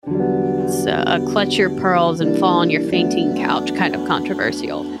It's clutch your pearls and fall on your fainting couch, kind of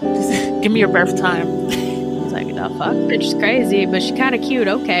controversial. Give me your birth time. It's like, the fuck? Bitch is crazy, but she's kind of cute,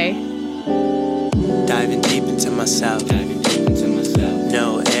 okay. Diving deep into myself.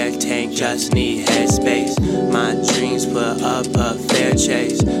 No air tank, just need headspace. My dreams put up a fair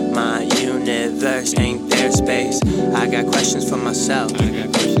chase. My universe ain't their space. I got questions for myself.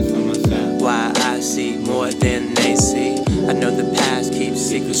 Why I see more than they see. I know the past keeps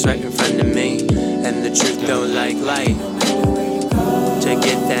secrets right in front of me, and the truth don't like light. To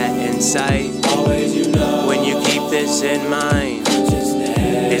get that insight, when you keep this in mind,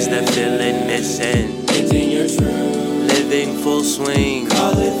 is the feeling missing? Living full swing.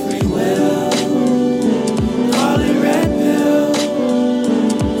 Call it free will. Call it red pill.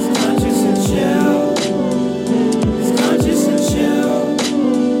 It's conscious and chill. It's conscious and chill.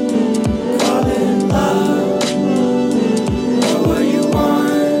 Call it love. Or what you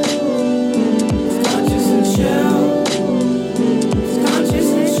want. It's conscious and chill. It's conscious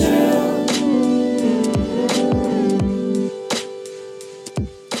and chill.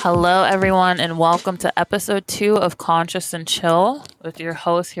 Hello, everyone, and welcome to episode 2 of Conscious and Chill with your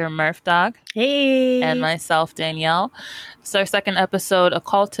host here, Murph Dog. Hey. And myself, Danielle. It's our second episode,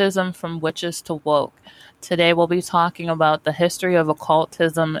 Occultism from Witches to Woke. Today, we'll be talking about the history of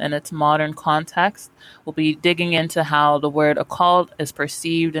occultism in its modern context. We'll be digging into how the word occult is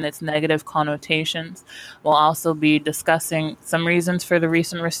perceived and its negative connotations. We'll also be discussing some reasons for the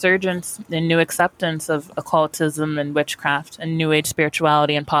recent resurgence and new acceptance of occultism and witchcraft and New Age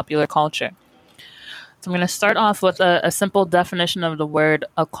spirituality in popular culture. So I'm going to start off with a simple definition of the word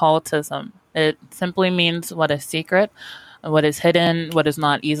occultism. It simply means what is secret, what is hidden, what is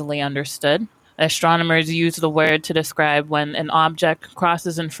not easily understood. Astronomers use the word to describe when an object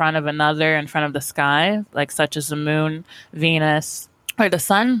crosses in front of another in front of the sky, like such as the moon, Venus, or the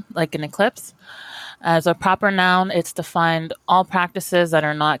sun, like an eclipse. As a proper noun, it's defined all practices that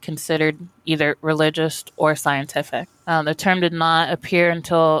are not considered either religious or scientific. The term did not appear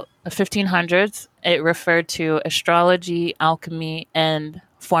until the 1500s. It referred to astrology, alchemy, and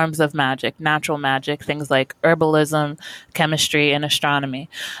forms of magic, natural magic, things like herbalism, chemistry, and astronomy.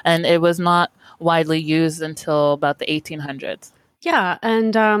 And it was not widely used until about the 1800s. Yeah,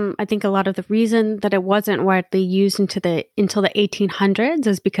 and I think a lot of the reason that it wasn't widely used until the 1800s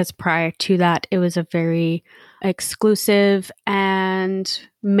is because prior to that, it was a very exclusive and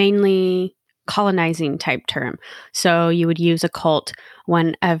mainly colonizing type term. So you would use occult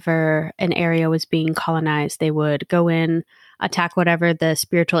whenever an area was being colonized. They would go in, attack whatever the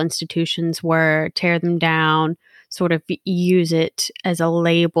spiritual institutions were, tear them down, sort of use it as a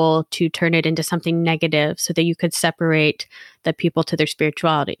label to turn it into something negative so that you could separate the people to their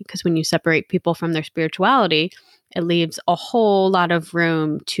spirituality. Because when you separate people from their spirituality, it leaves a whole lot of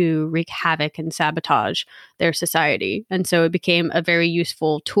room to wreak havoc and sabotage their society. And so it became a very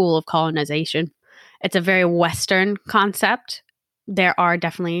useful tool of colonization. It's a very Western concept. There are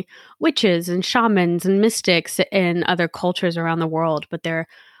definitely witches and shamans and mystics in other cultures around the world, but there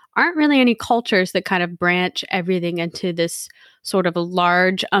aren't really any cultures that kind of branch everything into this sort of a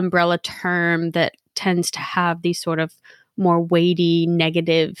large umbrella term that tends to have these sort of more weighty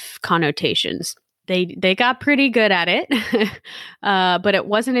negative connotations. They got pretty good at it, but it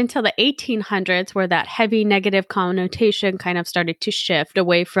wasn't until the 1800s where that heavy negative connotation kind of started to shift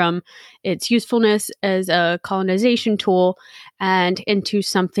away from its usefulness as a colonization tool and into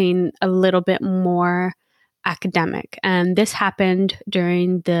something a little bit more academic. And this happened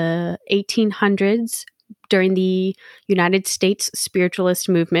during the 1800s, during the United States spiritualist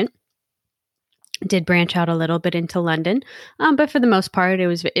movement. It did branch out a little bit into London, but for the most part, it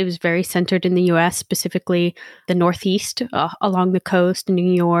was very centered in the U.S., specifically the Northeast, along the coast,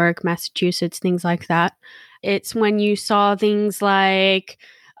 New York, Massachusetts, things like that. It's when you saw things like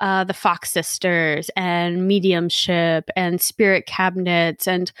the Fox sisters and mediumship and spirit cabinets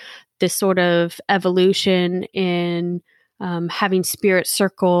and this sort of evolution in having spirit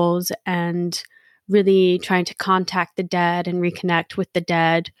circles and really trying to contact the dead and reconnect with the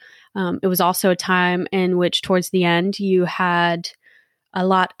dead. It was also a time in which towards the end you had a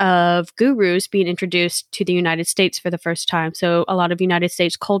lot of gurus being introduced to the United States for the first time. So a lot of United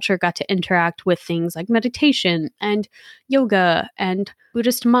States culture got to interact with things like meditation and yoga and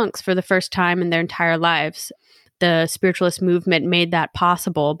Buddhist monks for the first time in their entire lives. The spiritualist movement made that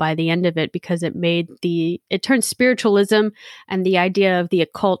possible by the end of it because it turned spiritualism and the idea of the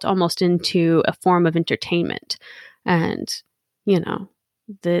occult almost into a form of entertainment. And,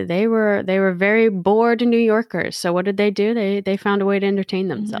 They were very bored New Yorkers. So what did they do? They found a way to entertain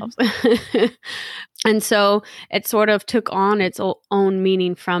themselves. And so it sort of took on its own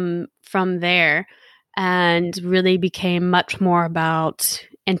meaning from there, and really became much more about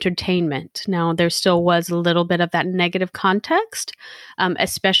entertainment. Now, there still was a little bit of that negative context,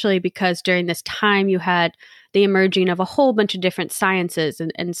 especially because during this time you had the emerging of a whole bunch of different sciences,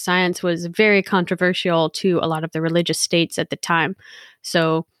 and science was very controversial to a lot of the religious states at the time.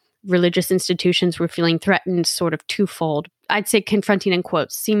 So religious institutions were feeling threatened sort of twofold. I'd say confronting in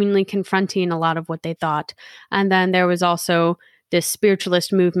quotes, seemingly confronting a lot of what they thought. And then there was also this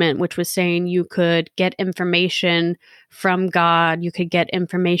spiritualist movement, which was saying you could get information from God, you could get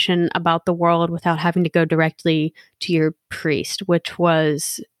information about the world without having to go directly to your priest, which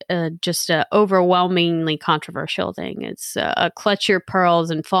was just an overwhelmingly controversial thing. It's a clutch your pearls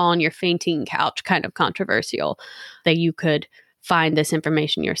and fall on your fainting couch kind of controversial, that you could find this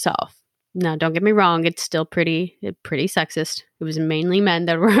information yourself. Now, don't get me wrong, it's still pretty sexist. It was mainly men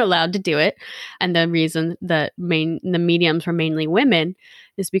that were allowed to do it. And the reason that the mediums were mainly women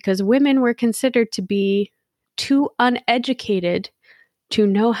is because women were considered to be too uneducated to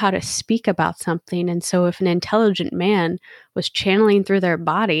know how to speak about something. And so if an intelligent man was channeling through their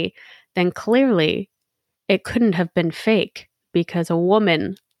body, then clearly it couldn't have been fake, because a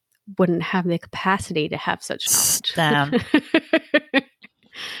woman wouldn't have the capacity to have such knowledge. Damn.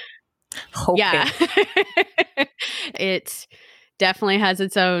 Okay. Yeah. It definitely has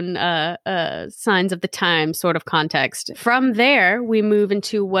its own signs of the time sort of context. From there, we move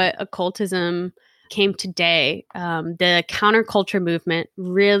into what occultism came today. The counterculture movement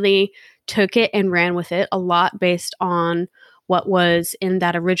really took it and ran with it, a lot based on what was in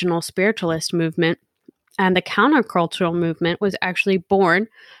that original spiritualist movement. And the countercultural movement was actually born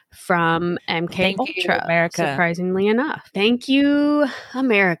from MK Ultra, America. surprisingly enough. Thank you,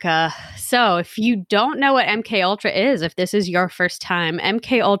 America. So if you don't know what MK Ultra is, if this is your first time,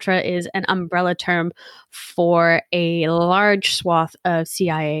 MK Ultra is an umbrella term for a large swath of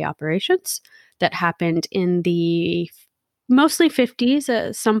CIA operations that happened in the mostly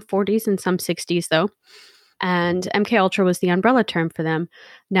 50s, some 40s and some 60s though. And MK Ultra was the umbrella term for them.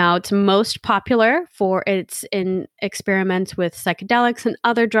 Now, it's most popular for its experiments with psychedelics and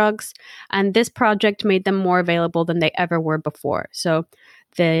other drugs, and this project made them more available than they ever were before. So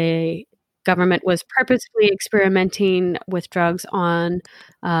the government was purposefully experimenting with drugs on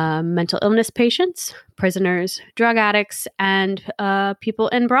mental illness patients, prisoners, drug addicts, and people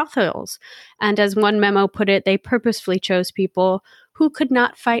in brothels. And as one memo put it, they purposefully chose people who could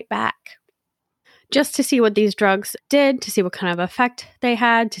not fight back, just to see what these drugs did, to see what kind of effect they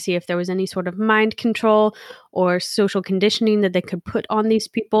had, to see if there was any sort of mind control or social conditioning that they could put on these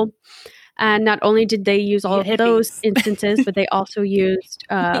people. And not only did they use all of those instances, but they also used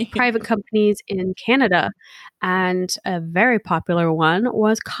private companies in Canada. And a very popular one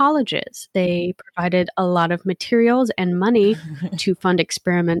was colleges. They provided a lot of materials and money to fund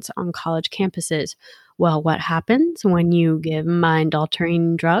experiments on college campuses. Well, what happens when you give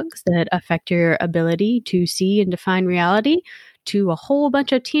mind-altering drugs that affect your ability to see and define reality to a whole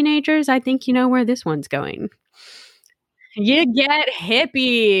bunch of teenagers? I think you know where this one's going. You get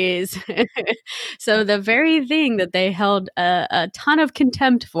hippies. So the very thing that they held a ton of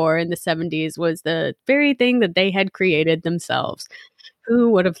contempt for in the 70s was the very thing that they had created themselves. Who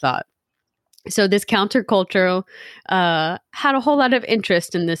would have thought? So this countercultural had a whole lot of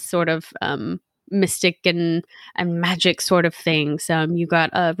interest in this sort of mystic and magic sort of things. You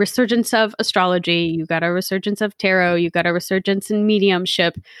got a resurgence of astrology, you got a resurgence of tarot, you got a resurgence in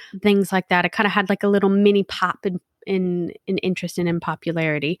mediumship, things like that. It kind of had like a little mini pop in interest and in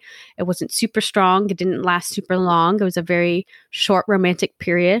popularity. It wasn't super strong. It didn't last super long. It was a very short romantic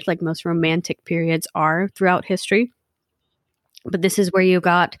period, like most romantic periods are throughout history. But this is where you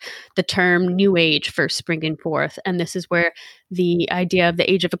got the term New Age first springing forth. And this is where the idea of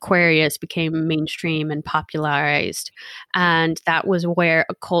the Age of Aquarius became mainstream and popularized. And that was where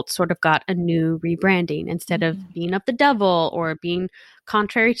occult sort of got a new rebranding. Instead of being of the devil or being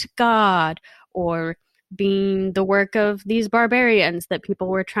contrary to God or being the work of these barbarians that people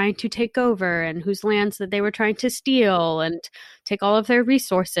were trying to take over and whose lands that they were trying to steal and take all of their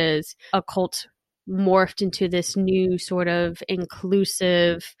resources, occult morphed into this new sort of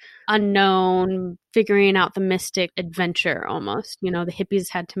inclusive, unknown, figuring out the mystic adventure almost. You know, the hippies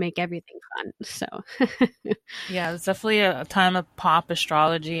had to make everything fun. So yeah, it's definitely a time of pop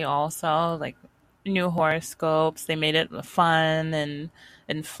astrology also, like new horoscopes. They made it fun and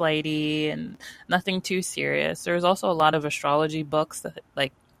flighty and nothing too serious. There was also a lot of astrology books that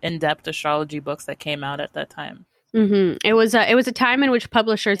like in-depth astrology books that came out at that time. It was a time in which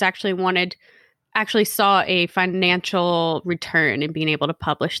publishers actually saw a financial return in being able to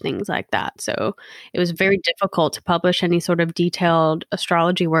publish things like that. So it was very difficult to publish any sort of detailed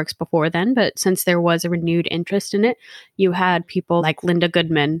astrology works before then. But since there was a renewed interest in it, you had people like Linda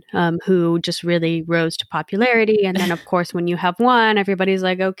Goodman, who just really rose to popularity. And then, of course, when you have one, everybody's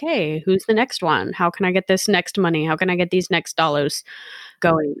like, okay, who's the next one? How can I get this next money? How can I get these next dollars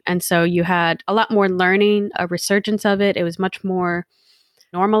going? And so you had a lot more learning, a resurgence of it. It was much more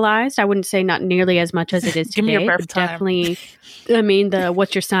normalized. I wouldn't say not nearly as much as it is Give me today, your but birth time. definitely, I mean, the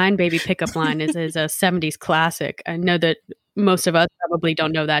 "What's your sign, baby" pickup line is a 70s classic. I know that most of us probably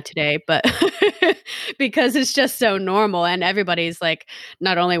don't know that today, but because it's just so normal and everybody's like,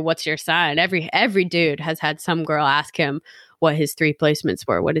 not only "What's your sign," every dude has had some girl ask him what his 3 placements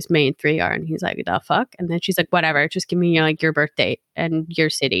were, what his main 3 are, and he's like, "The fuck?" And then she's like, "Whatever, just give me like your birth date and your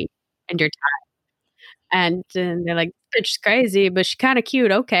city and your time." And they're like, "Bitch is crazy, but she's kinda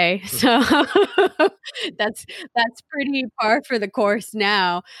cute, okay." So that's that's pretty par for the course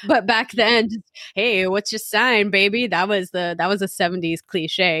now. But back then, just, "Hey, what's your sign, baby?" That was a '70s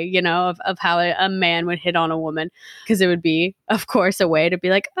cliche, you know, of how a man would hit on a woman, because it would be, of course, a way to be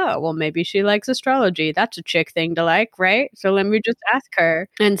like, "Oh, well, maybe she likes astrology. That's a chick thing to like, right? So let me just ask her."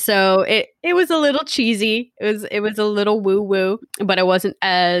 And so it was a little cheesy. It was a little woo-woo, but it wasn't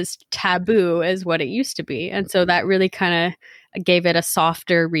as taboo as what it used to be. And so that really kinda gave it a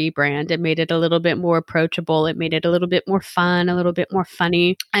softer rebrand. It made it a little bit more approachable. It made it a little bit more fun, a little bit more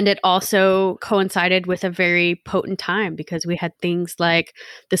funny. And it also coincided with a very potent time because we had things like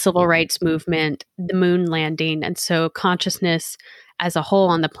the civil rights movement, the moon landing. And so consciousness as a whole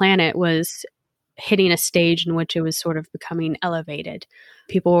on the planet was hitting a stage in which it was sort of becoming elevated.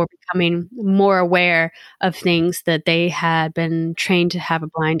 People were becoming more aware of things that they had been trained to have a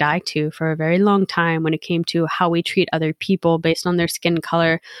blind eye to for a very long time when it came to how we treat other people based on their skin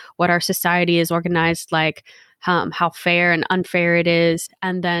color, what our society is organized like, how fair and unfair it is,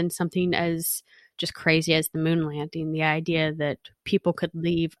 and then something as just crazy as the moon landing, the idea that people could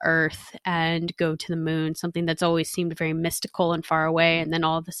leave Earth and go to the moon, something that's always seemed very mystical and far away, and then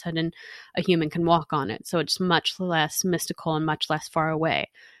all of a sudden a human can walk on it. So it's much less mystical and much less far away.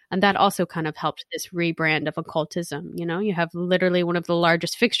 And that also kind of helped this rebrand of occultism. You know, you have literally one of the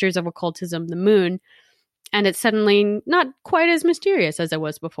largest fixtures of occultism, the moon, and it's suddenly not quite as mysterious as it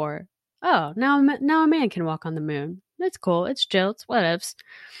was before. Oh, now a man can walk on the moon. It's cool. It's chill. It's whatevs.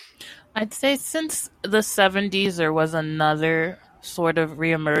 I'd say since the 70s, there was another sort of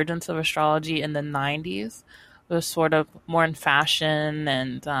reemergence of astrology in the 90s. It was sort of more in fashion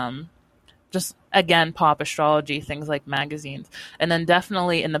and just, again, pop astrology, things like magazines. And then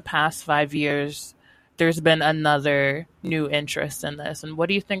definitely in the past 5 years, there's been another new interest in this. And what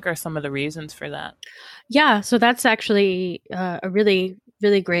do you think are some of the reasons for that? Yeah, so that's actually a really,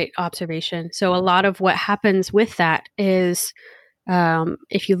 really great observation. So a lot of what happens with that is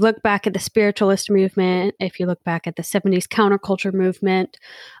if you look back at the spiritualist movement, if you look back at the 70s counterculture movement,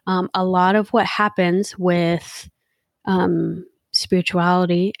 a lot of what happens with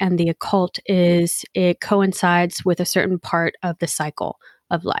spirituality and the occult is it coincides with a certain part of the cycle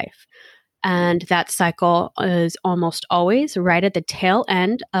of life. And that cycle is almost always right at the tail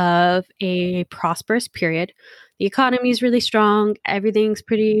end of a prosperous period. The economy is really strong. Everything's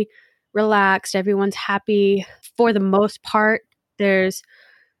pretty relaxed. Everyone's happy. For the most part, there's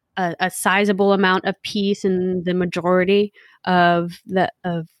a sizable amount of peace in the majority of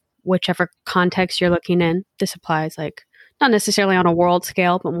whichever context you're looking in. This applies like not necessarily on a world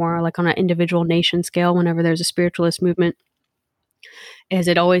scale, but more like on an individual nation scale. Whenever there's a spiritualist movement, is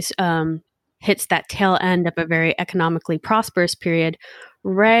it always hits that tail end of a very economically prosperous period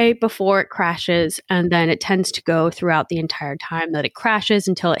right before it crashes, and then it tends to go throughout the entire time that it crashes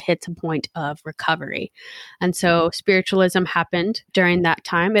until it hits a point of recovery. And so spiritualism happened during that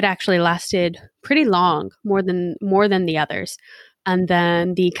time. It actually lasted pretty long, more than the others. And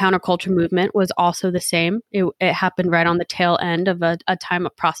then the counterculture movement was also the same. It happened right on the tail end of a time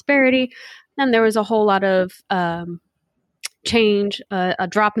of prosperity. And there was a whole lot of change, a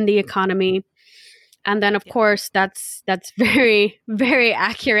drop in the economy. And then, of course, that's very, very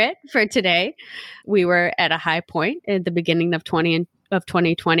accurate for today. We were at a high point at the beginning of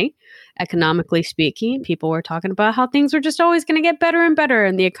 2020, economically speaking. People were talking about how things were just always going to get better and better,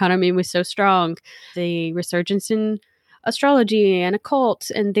 and the economy was so strong. The resurgence in astrology and occult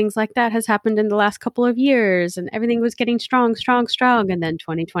and things like that has happened in the last couple of years, and everything was getting strong. And then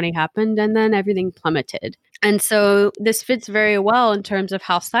 2020 happened, and then everything plummeted. And so this fits very well in terms of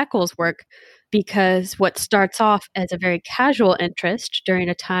how cycles work. because what starts off as a very casual interest during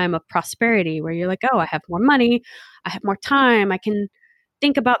a time of prosperity where you're like, oh, I have more money, I have more time, I can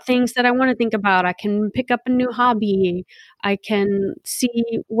think about things that I want to think about, I can pick up a new hobby, I can see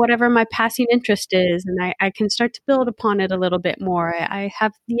whatever my passing interest is, and I can start to build upon it a little bit more. I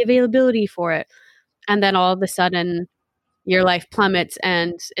have the availability for it. And then all of a sudden, your life plummets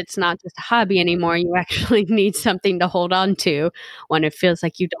and it's not just a hobby anymore. You actually need something to hold on to when it feels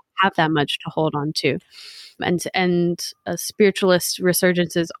like you don't have that much to hold on to. And spiritualist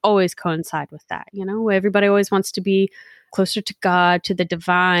resurgences always coincide with that. You know, everybody always wants to be closer to God, to the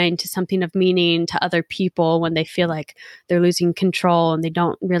divine, to something of meaning, to other people when they feel like they're losing control and they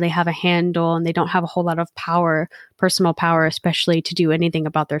don't really have a handle and they don't have a whole lot of power, personal power, especially to do anything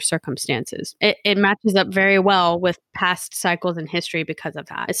about their circumstances. It matches up very well with past cycles in history because of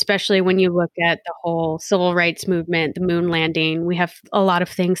that, especially when you look at the whole civil rights movement, the moon landing. We have a lot of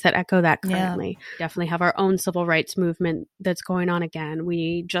things that echo that currently. Yeah. Definitely have our own civil rights movement that's going on again.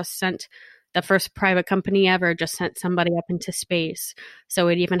 We just sent the first private company ever just sent somebody up into space. So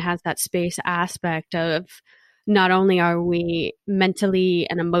it even has that space aspect of not only are we mentally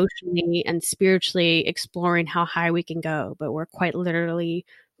and emotionally and spiritually exploring how high we can go, but we're quite literally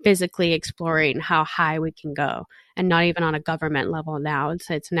physically exploring how high we can go, and not even on a government level now.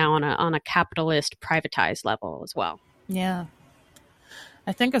 It's now on a capitalist privatized level as well. Yeah.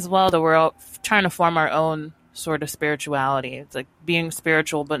 I think as well that we're all trying to form our own sort of spirituality. It's like being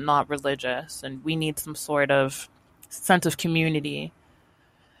spiritual but not religious, and we need some sort of sense of community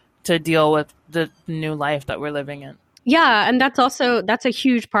to deal with the new life that we're living in. Yeah, and that's a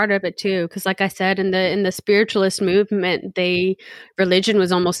huge part of it too, because like I said, in the spiritualist movement, religion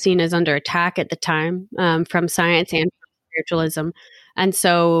was almost seen as under attack at the time, from science and from spiritualism, and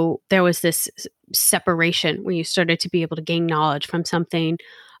so there was this separation where you started to be able to gain knowledge from something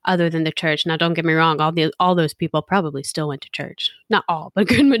other than the church. Now, don't get me wrong, all those people probably still went to church. Not all, but a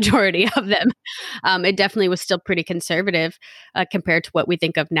good majority of them. It definitely was still pretty conservative compared to what we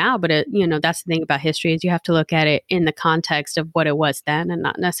think of now. But that's the thing about history, is you have to look at it in the context of what it was then, and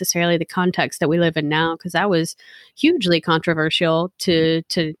not necessarily the context that we live in now, because that was hugely controversial to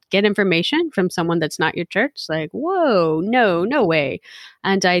get information from someone that's not your church. It's like, whoa, no way.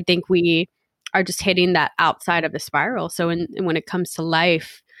 And I think we are just hitting that outside of the spiral. So when it comes to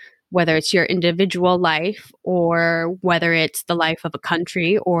life, whether it's your individual life or whether it's the life of a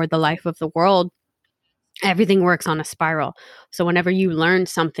country or the life of the world, everything works on a spiral. So whenever you learn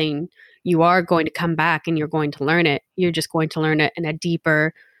something, you are going to come back and you're going to learn it. You're just going to learn it in a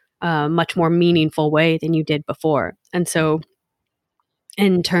deeper, much more meaningful way than you did before. And so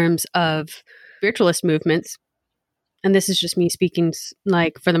in terms of spiritualist movements, and this is just me speaking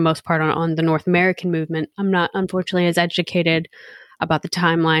like for the most part on the North American movement, I'm not unfortunately as educated about the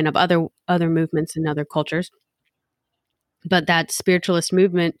timeline of other movements in other cultures. But that spiritualist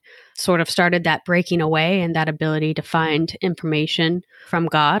movement sort of started that breaking away and that ability to find information from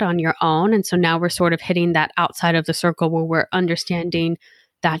God on your own. And so now we're sort of hitting that outside of the circle where we're understanding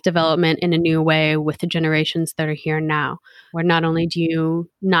that development in a new way with the generations that are here now, where not only do you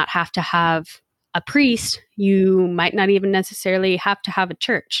not have to have a priest, you might not even necessarily have to have a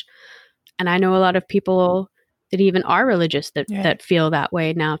church. And I know a lot of people that even are religious that feel that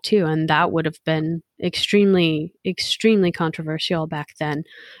way now too. And that would have been extremely, extremely controversial back then.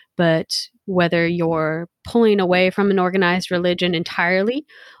 But whether you're pulling away from an organized religion entirely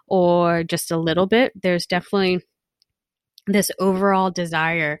or just a little bit, there's definitely this overall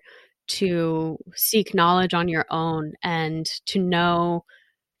desire to seek knowledge on your own and to know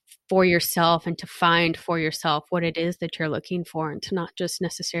for yourself and to find for yourself what it is that you're looking for, and to not just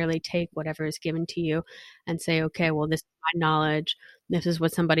necessarily take whatever is given to you and say, okay, well, this is my knowledge, this is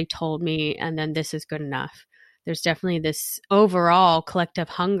what somebody told me, and then this is good enough. There's definitely this overall collective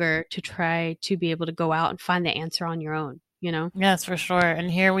hunger to try to be able to go out and find the answer on your own, you know? Yes, for sure. And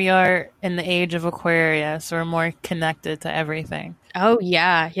here we are in the age of Aquarius. We're more connected to everything. Oh,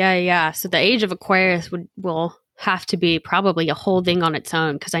 yeah. So the age of Aquarius will have to be probably a whole thing on its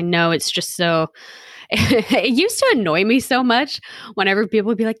own, because I know it's just so it used to annoy me so much whenever people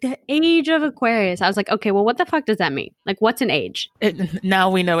would be like, the age of Aquarius. I was like, okay, well, what the fuck does that mean? Like, what's an age? Now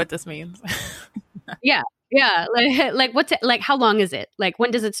we know what this means. Yeah. Like what's it, like, how long is it? Like,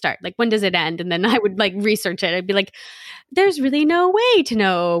 when does it start? Like, when does it end? And then I would like research it. I'd be like, there's really no way to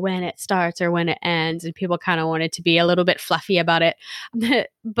know when it starts or when it ends. And people kind of wanted to be a little bit fluffy about it.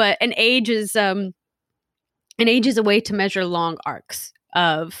 But an age is a way to measure long arcs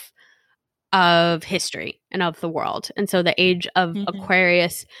of history and of the world. And so the age of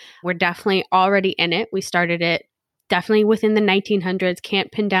Aquarius, we're definitely already in it. We started it definitely within the 1900s.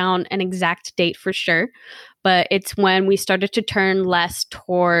 Can't pin down an exact date for sure, but it's when we started to turn less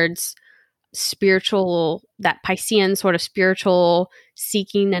towards spiritual, that Piscean sort of spiritual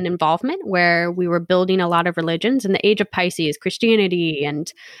seeking and involvement, where we were building a lot of religions. In the age of Pisces, Christianity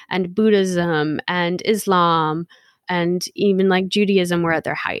and Buddhism and Islam and even like Judaism were at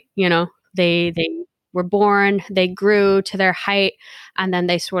their height. They were born, they grew to their height, and then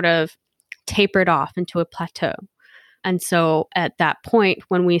they sort of tapered off into a plateau. And so at that point,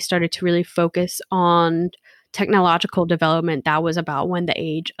 when we started to really focus on technological development, that was about when the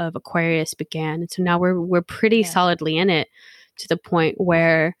age of Aquarius began. And so now we're pretty solidly in it, to the point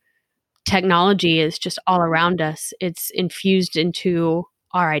where technology is just all around us. It's infused into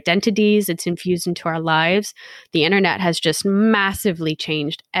our identities. It's infused into our lives. The internet has just massively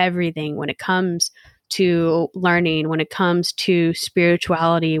changed everything when it comes to learning, when it comes to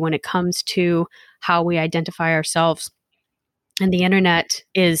spirituality, when it comes to how we identify ourselves. And the internet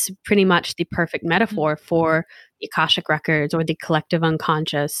is pretty much the perfect metaphor for the Akashic records or the collective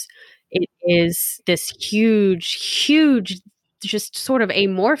unconscious. It is this huge, just sort of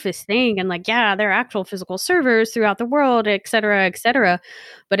amorphous thing. And like, yeah, there are actual physical servers throughout the world, et cetera, et cetera.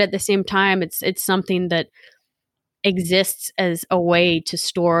 But at the same time, it's something that exists as a way to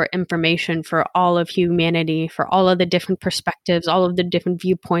store information for all of humanity, for all of the different perspectives, all of the different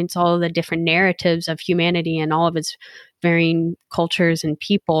viewpoints, all of the different narratives of humanity and all of its varying cultures and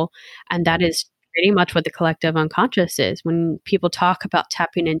people. And that is pretty much what the collective unconscious is. When people talk about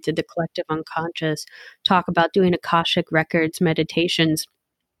tapping into the collective unconscious, talk about doing Akashic records, meditations,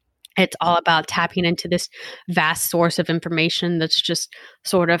 it's all about tapping into this vast source of information that's just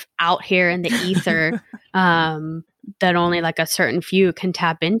sort of out here in the ether, that only like a certain few can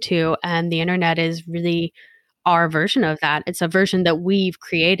tap into. And the internet is really our version of that. It's a version that we've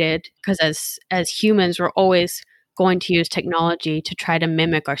created, because as humans, we're always going to use technology to try to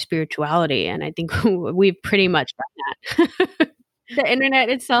mimic our spirituality. And I think we've pretty much done that. The internet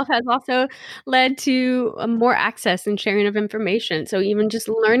itself has also led to more access and sharing of information. So even just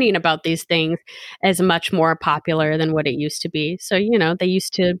learning about these things is much more popular than what it used to be. So, they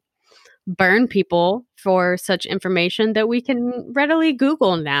used to burn people for such information that we can readily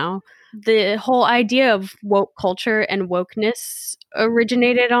Google now. The whole idea of woke culture and wokeness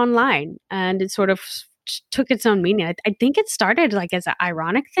originated online, and it sort of took its own meaning. I think it started like as an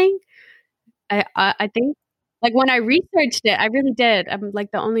ironic thing. I think, like, when I researched it, I really did. I'm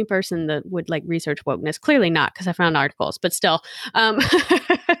like the only person that would like research wokeness. Clearly not, because I found articles, but still. But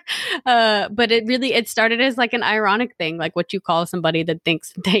it started as like an ironic thing, like what you call somebody that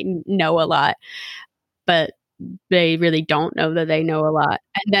thinks they know a lot, but they really don't know that they know a lot.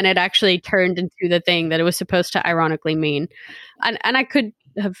 And then it actually turned into the thing that it was supposed to ironically mean. And I could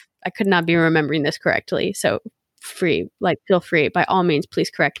not be remembering this correctly. So feel free, by all means, please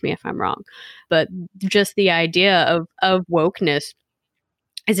correct me if I'm wrong. But just the idea of wokeness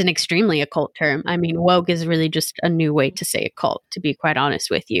is an extremely occult term. I mean, woke is really just a new way to say occult, to be quite honest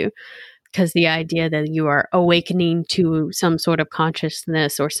with you, because the idea that you are awakening to some sort of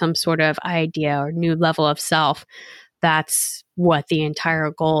consciousness or some sort of idea or new level of self, that's what the entire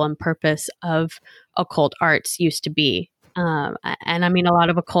goal and purpose of occult arts used to be. And I mean, a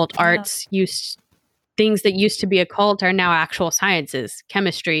lot of occult arts things that used to be occult are now actual sciences.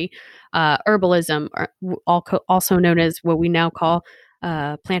 Chemistry, herbalism, also known as what we now call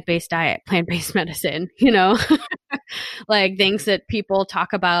plant-based diet, plant-based medicine, like things that people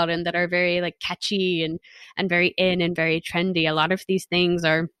talk about and that are very like catchy and very in and very trendy. A lot of these things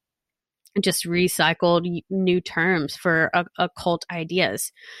are just recycled new terms for occult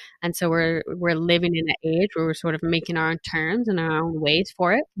ideas. And so we're living in an age where we're sort of making our own terms and our own ways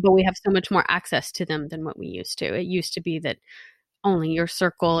for it, but we have so much more access to them than what we used to. It used to be that only your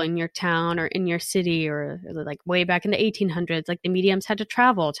circle in your town or in your city, or like way back in the 1800s, like the mediums had to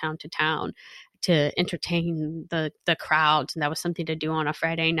travel town to town to entertain the crowds, and that was something to do on a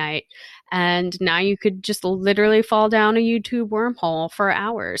Friday night. And now you could just literally fall down a YouTube wormhole for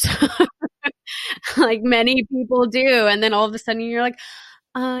hours. Like many people do, and then all of a sudden you're like,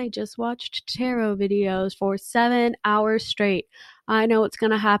 I just watched tarot videos for 7 hours straight. I know what's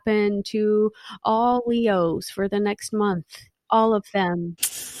going to happen to all Leos for the next month. All of them.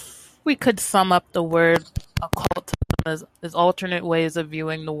 We could sum up the word occultism as alternate ways of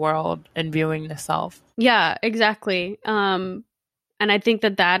viewing the world and viewing the self. Yeah, exactly. And I think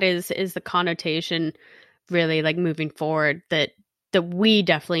that is the connotation, really, like moving forward, that we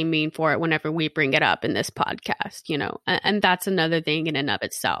definitely mean for it whenever we bring it up in this podcast, and that's another thing in and of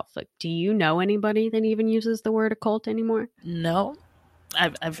itself. Like, do you know anybody that even uses the word occult anymore? No,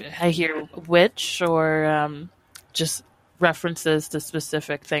 I hear witch or just references to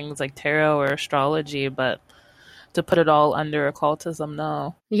specific things like tarot or astrology, but to put it all under occultism,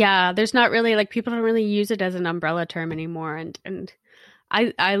 no. Yeah, there's not really, like, people don't really use it as an umbrella term anymore. And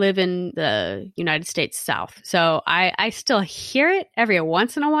I live in the United States South, so I still hear it every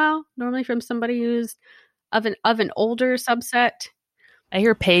once in a while, normally from somebody who's of an older subset. I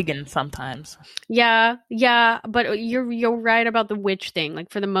hear pagan sometimes. Yeah, but you're right about the witch thing.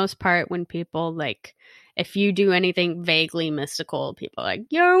 Like, for the most part, when people, like, if you do anything vaguely mystical, people are like,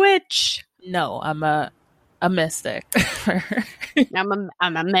 you're a witch. No, I'm a mystic.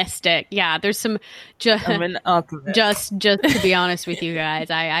 I'm a mystic. Yeah, there's some I'm an occultist. just to be honest with you guys,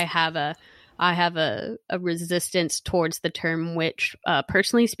 I have a resistance towards the term witch,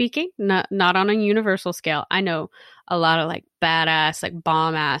 personally speaking, not on a universal scale. I know a lot of, like, badass, like,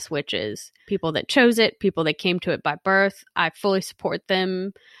 bomb ass witches, people that chose it, people that came to it by birth. I fully support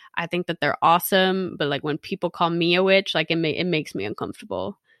them. I think that they're awesome. But, like, when people call me a witch, like, it makes me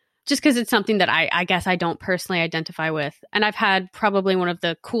uncomfortable. Just because it's something that I guess I don't personally identify with. And I've had probably one of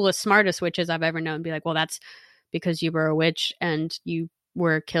the coolest, smartest witches I've ever known be like, well, that's because you were a witch and you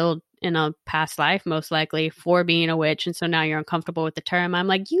were killed in a past life, most likely, for being a witch. And so now you're uncomfortable with the term. I'm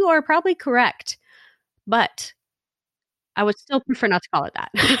like, you are probably correct. But I would still prefer not to call it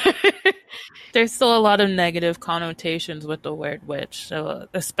that. There's still a lot of negative connotations with the word witch. So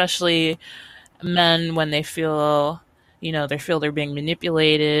especially men, when they feel, they feel they're being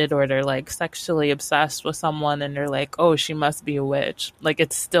manipulated, or they're, like, sexually obsessed with someone and they're like, oh, she must be a witch. Like,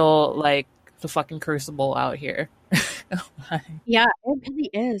 it's still like the fucking crucible out here. Yeah, it really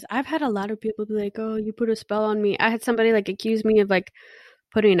is. I've had a lot of people be like, oh, you put a spell on me. I had somebody, like, accuse me of, like,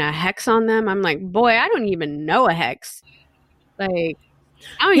 putting a hex on them. I'm like, boy, I don't even know a hex. Like,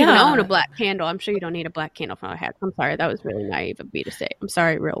 I don't even own a black candle. I'm sure you don't need a black candle for a hex. I'm sorry, that was really naive of me to say. I'm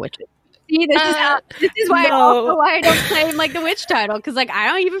sorry, real witches. See, this is why I don't claim, like, the witch title, because, like, I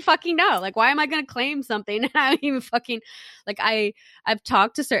don't even fucking know. Like, why am I going to claim something and I don't even fucking, like, I've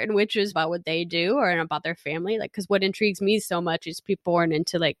talked to certain witches about what they do or about their family, like, because what intrigues me so much is people born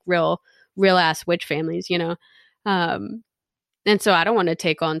into, like, real ass witch families, and so I don't want to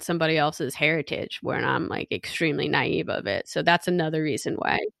take on somebody else's heritage when I'm, like, extremely naive of it. So that's another reason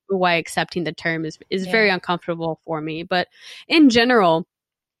why accepting the term is very uncomfortable for me. But in general,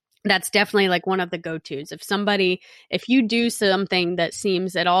 that's definitely, like, one of the go-tos. If you do something that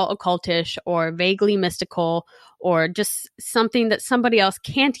seems at all occultish or vaguely mystical, or just something that somebody else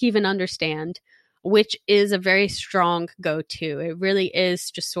can't even understand, which is a very strong go-to. It really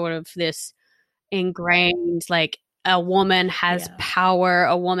is just sort of this ingrained, like, a woman has power,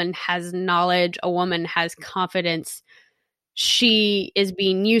 a woman has knowledge, a woman has confidence. She is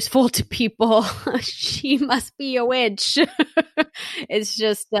being useful to people. She must be a witch. It's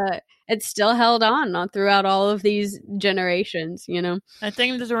just it's still held on throughout all of these generations, I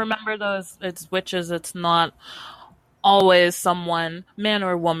think to remember those, it's witches, it's not always someone, man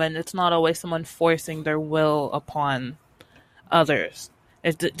or woman, it's not always someone forcing their will upon others.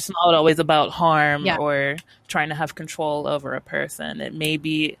 It's not always about harm or trying to have control over a person. It may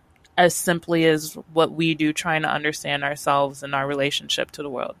be as simply as what we do, trying to understand ourselves and our relationship to the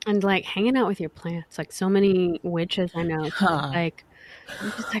world. And, like, hanging out with your plants. Like, so many witches I know, like,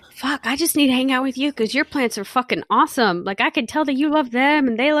 I'm just like, fuck, I just need to hang out with you because your plants are fucking awesome. Like, I can tell that you love them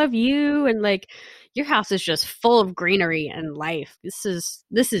and they love you. And, like, your house is just full of greenery and life. This is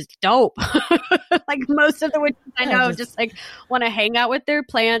dope. Like, most of the witches I know just like want to hang out with their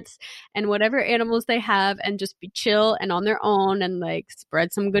plants and whatever animals they have and just be chill and on their own and, like,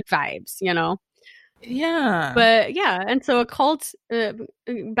 spread some good vibes, Yeah. But yeah, and so occult,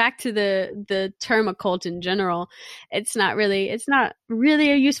 back to the term occult in general, it's not really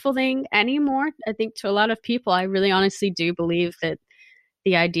a useful thing anymore. I think to a lot of people, I really honestly do believe that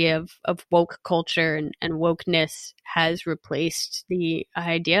the idea of woke culture and wokeness has replaced the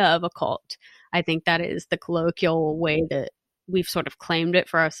idea of a cult. I think that is the colloquial way that we've sort of claimed it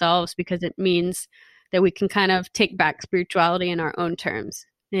for ourselves, because it means that we can kind of take back spirituality in our own terms.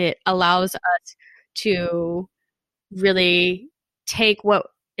 It allows us to really take what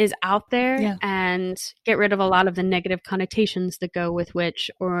is out there and get rid of a lot of the negative connotations that go with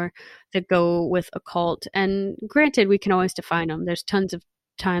witch or that go with occult. And granted, we can always define them. There's tons of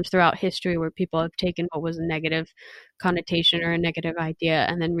times throughout history where people have taken what was a negative connotation or a negative idea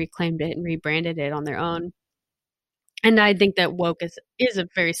and then reclaimed it and rebranded it on their own. And I think that woke is a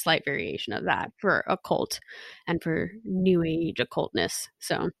very slight variation of that for occult and for new age occultness.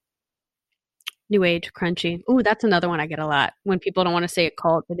 So new age crunchy. Ooh, that's another one I get a lot when people don't want to say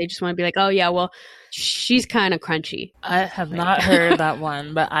occult, but they just want to be like, oh yeah, well, she's kind of crunchy. I have not heard that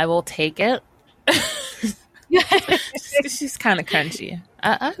one, but I will take it. She's kind of crunchy.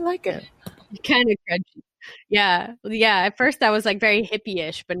 I like it. Kind of crunchy. Yeah. At first I was like very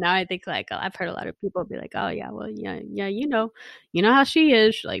hippie-ish, but now I think like I've heard a lot of people be like, oh yeah, well, yeah, you know how she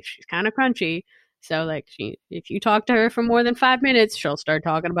is. Like she's kind of crunchy. So like if you talk to her for more than 5 minutes, she'll start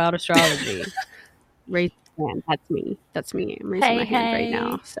talking about astrology. Raise your hand. That's me. I'm raising my hand right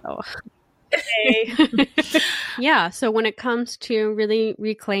now. So yeah. So when it comes to really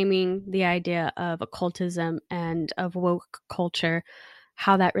reclaiming the idea of occultism and of woke culture,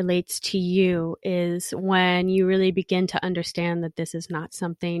 how that relates to you is when you really begin to understand that this is not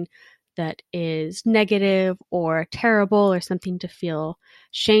something that is negative or terrible or something to feel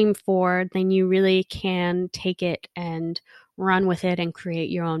shame for, then you really can take it and run with it and create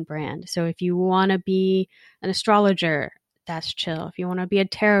your own brand. So if you want to be an astrologer, that's chill. If you want to be a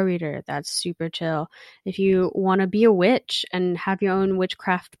tarot reader, that's super chill. If you want to be a witch and have your own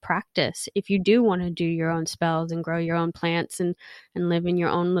witchcraft practice, if you do want to do your own spells and grow your own plants and live in your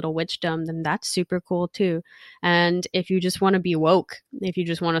own little witchdom, then that's super cool too. And if you just want to be woke, if you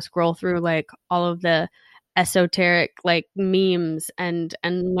just want to scroll through like all of the esoteric like memes and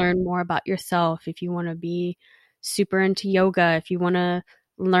learn more about yourself, if you want to be super into yoga, if you want to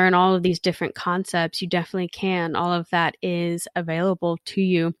learn all of these different concepts, you definitely can. All of that is available to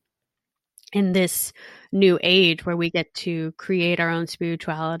you in this new age where we get to create our own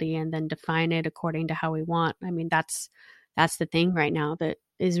spirituality and then define it according to how we want. I mean, that's the thing right now that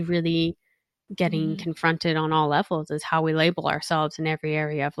is really getting confronted on all levels, is how we label ourselves in every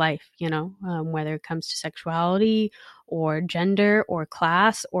area of life, whether it comes to sexuality or gender or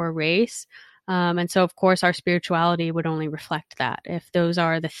class or race. And so, of course, our spirituality would only reflect that. If those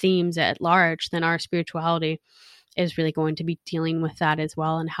are the themes at large, then our spirituality is really going to be dealing with that as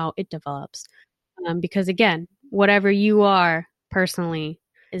well and how it develops. Because again, whatever you are personally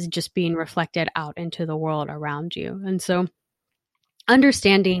is just being reflected out into the world around you. And so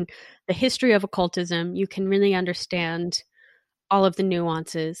understanding the history of occultism, you can really understand all of the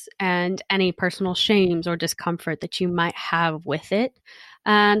nuances and any personal shames or discomfort that you might have with it.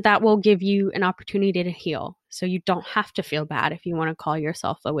 And that will give you an opportunity to heal. So you don't have to feel bad if you want to call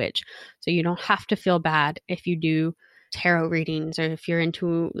yourself a witch. So you don't have to feel bad if you do tarot readings or if you're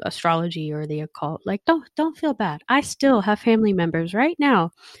into astrology or the occult. Like, don't feel bad. I still have family members right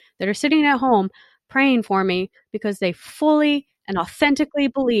now that are sitting at home praying for me because they fully and authentically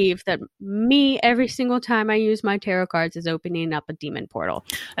believe that me, every single time I use my tarot cards, is opening up a demon portal.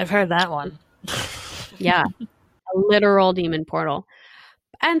 I've heard that one. Yeah, a literal demon portal.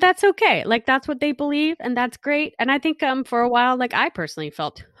 And that's okay. Like, that's what they believe, and that's great. And I think for a while, like, I personally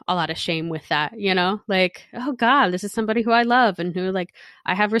felt a lot of shame with that, like, oh God, this is somebody who I love and who, like,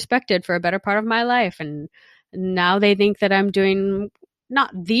 I have respected for a better part of my life. And now they think that I'm doing not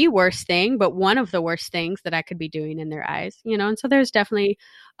the worst thing, but one of the worst things that I could be doing in their eyes, and so there's definitely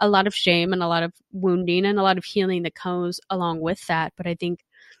a lot of shame and a lot of wounding and a lot of healing that comes along with that. But I think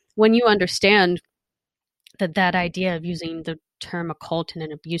when you understand that idea of using the term occult in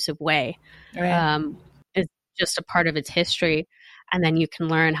an abusive way is just a part of its history, and then you can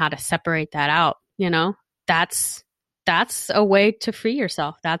learn how to separate that out, that's a way to free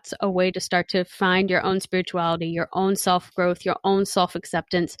yourself. That's a way to start to find your own spirituality, your own self-growth, your own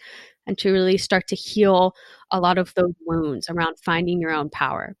self-acceptance, and to really start to heal a lot of those wounds around finding your own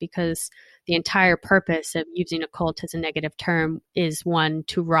power. Because the entire purpose of using occult as a negative term is one,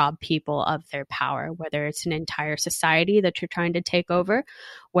 to rob people of their power, whether it's an entire society that you're trying to take over,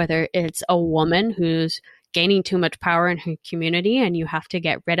 whether it's a woman who's gaining too much power in her community and you have to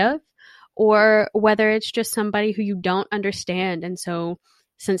get rid of, or whether it's just somebody who you don't understand. And so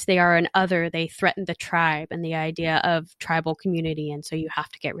since they are an other, they threaten the tribe and the idea of tribal community. And so you have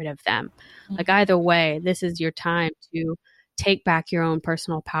to get rid of them. Like, either way, this is your time to take back your own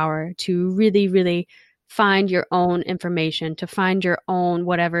personal power, to really, really find your own information, to find your own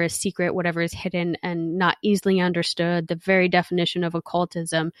whatever is secret, whatever is hidden and not easily understood, the very definition of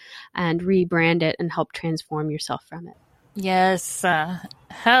occultism, and rebrand it and help transform yourself from it. Yes.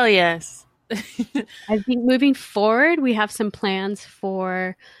 Hell yes. I think moving forward, we have some plans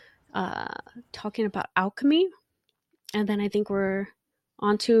for talking about alchemy. And then I think we're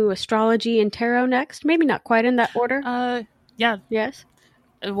on to astrology and tarot next. Maybe not quite in that order. Yeah. Yes.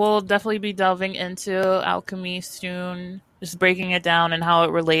 We'll definitely be delving into alchemy soon, just breaking it down and how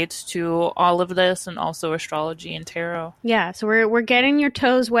it relates to all of this, and also astrology and tarot. Yeah. So we're getting your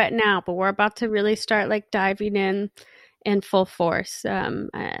toes wet now, but we're about to really start like diving in full force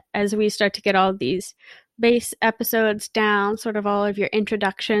as we start to get all these base episodes down, sort of all of your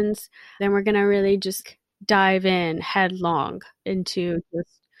introductions. Then we're going to really just dive in headlong into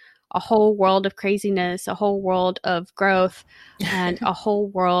just a whole world of craziness, a whole world of growth, and a whole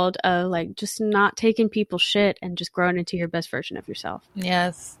world of like just not taking people's shit and just growing into your best version of yourself.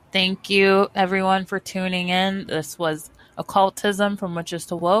 Yes. Thank you, everyone, for tuning in. This was Occultism from Witches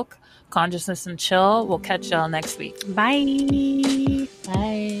to Woke. Consciousness and Chill. We'll catch y'all next week. Bye.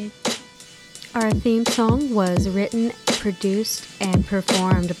 Bye. Our theme song was written, produced, and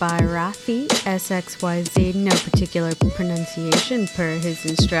performed by Rafi, SXYZ, no particular pronunciation per his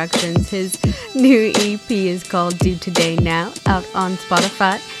instructions. His new EP is called Do Today Now, out on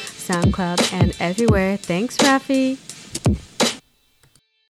Spotify, SoundCloud, and everywhere. Thanks, Rafi.